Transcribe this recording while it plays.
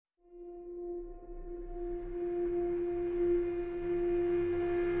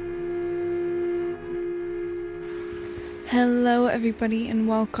Hello everybody and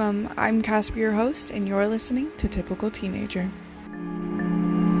welcome. I'm Casper, your host, and you're listening to Typical Teenager.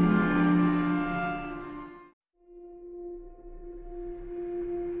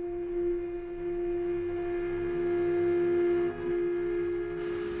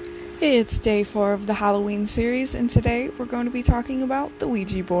 It's day 4 of the Halloween series, and today we're going to be talking about the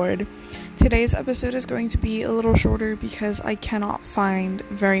Ouija board. Today's episode is going to be a little shorter because I cannot find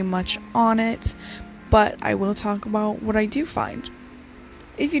very much on it, but I will talk about what I do find.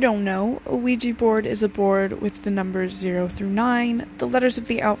 If you don't know, a Ouija board is a board with the numbers 0 through 9, the letters of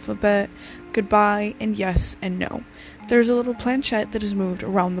the alphabet, goodbye, and yes and no. There's a little planchette that is moved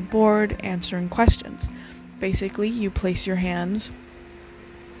around the board answering questions. Basically, you place your hands,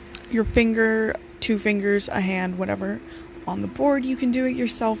 your finger, 2 fingers, a hand, whatever, on the board. You can do it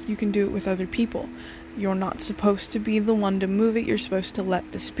yourself, you can do it with other people. You're not supposed to be the one to move it, you're supposed to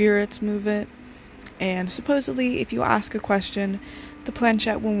let the spirits move it. And supposedly, if you ask a question, the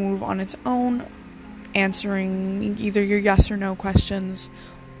planchette will move on its own, answering either your yes or no questions,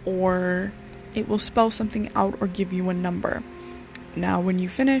 or it will spell something out or give you a number. Now, when you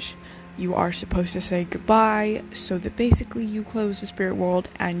finish, you are supposed to say goodbye, so that basically you close the spirit world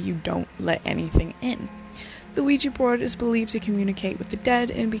and you don't let anything in. The Ouija board is believed to communicate with the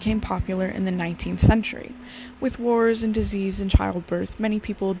dead and became popular in the 19th century. With wars and disease and childbirth, many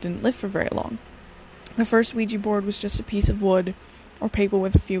people didn't live for very long. The first Ouija board was just a piece of wood or paper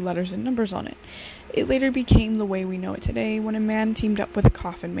with a few letters and numbers on it. It later became the way we know it today when a man teamed up with a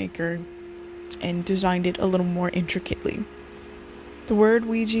coffin maker and designed it a little more intricately. The word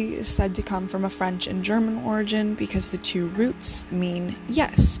Ouija is said to come from a French and German origin because the two roots mean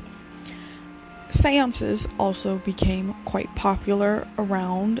yes. Seances also became quite popular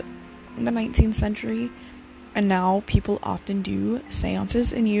around the 19th century, and now people often do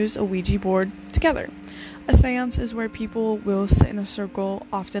seances and use a Ouija board together. A seance is where people will sit in a circle,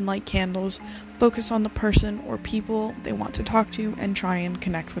 often light candles, focus on the person or people they want to talk to, and try and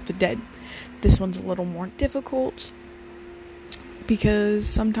connect with the dead. This one's a little more difficult because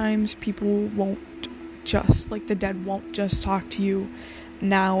sometimes people won't just, the dead won't just talk to you.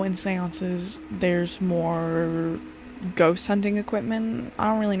 Now in seances, there's more ghost hunting equipment. I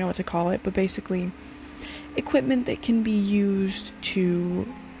don't really know what to call it, but basically equipment that can be used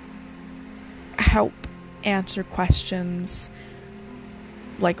to help answer questions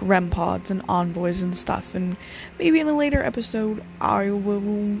like REM pods and envoys and stuff, and maybe in a later episode I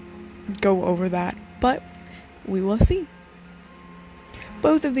will go over that, but we will see.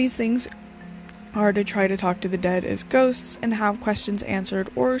 Both of these things are to try to talk to the dead as ghosts and have questions answered,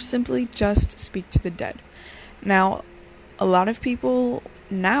 or simply just speak to the dead. Now, a lot of people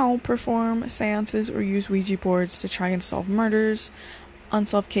now perform seances or use Ouija boards to try and solve murders,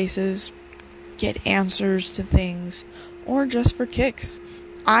 unsolved cases, get answers to things, or just for kicks.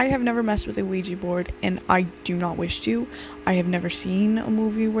 I have never messed with a Ouija board, and I do not wish to. I have never seen a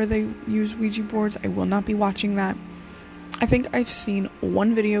movie where they use Ouija boards. I will not be watching that. I think I've seen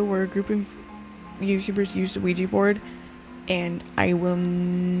one video where a group of YouTubers used a Ouija board, and I will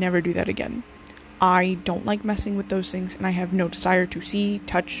never do that again. I don't like messing with those things, and I have no desire to see,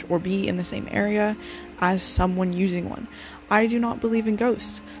 touch, or be in the same area as someone using one. I do not believe in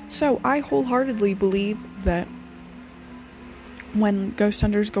ghosts, so I wholeheartedly believe that when ghost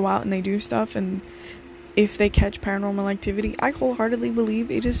hunters go out and they do stuff, and if they catch paranormal activity, I wholeheartedly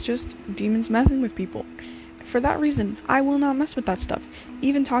believe it is just demons messing with people. For that reason, I will not mess with that stuff.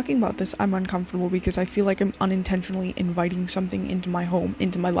 Even talking about this, I'm uncomfortable because I feel like I'm unintentionally inviting something into my home,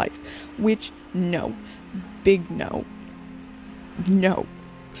 into my life. Which, no. Big no. No.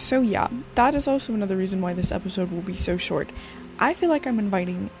 So yeah, that is also another reason why this episode will be so short. I feel like I'm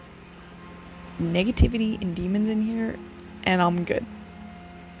inviting negativity and demons in here, and I'm good.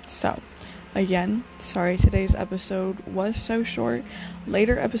 So, again, sorry today's episode was so short.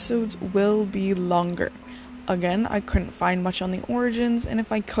 Later episodes will be longer. Again, I couldn't find much on the origins, and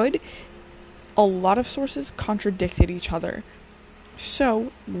if I could, a lot of sources contradicted each other.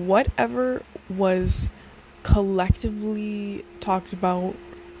 So, whatever was collectively talked about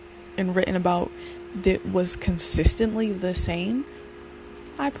and written about that was consistently the same,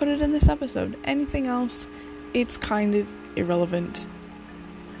 I put it in this episode. Anything else, it's kind of irrelevant.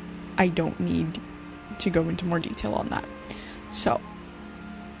 I don't need to go into more detail on that. So,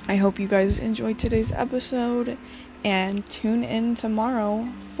 I hope you guys enjoyed today's episode, and tune in tomorrow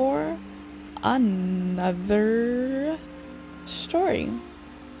for another story.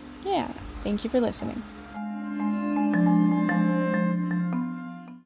 Yeah, thank you for listening.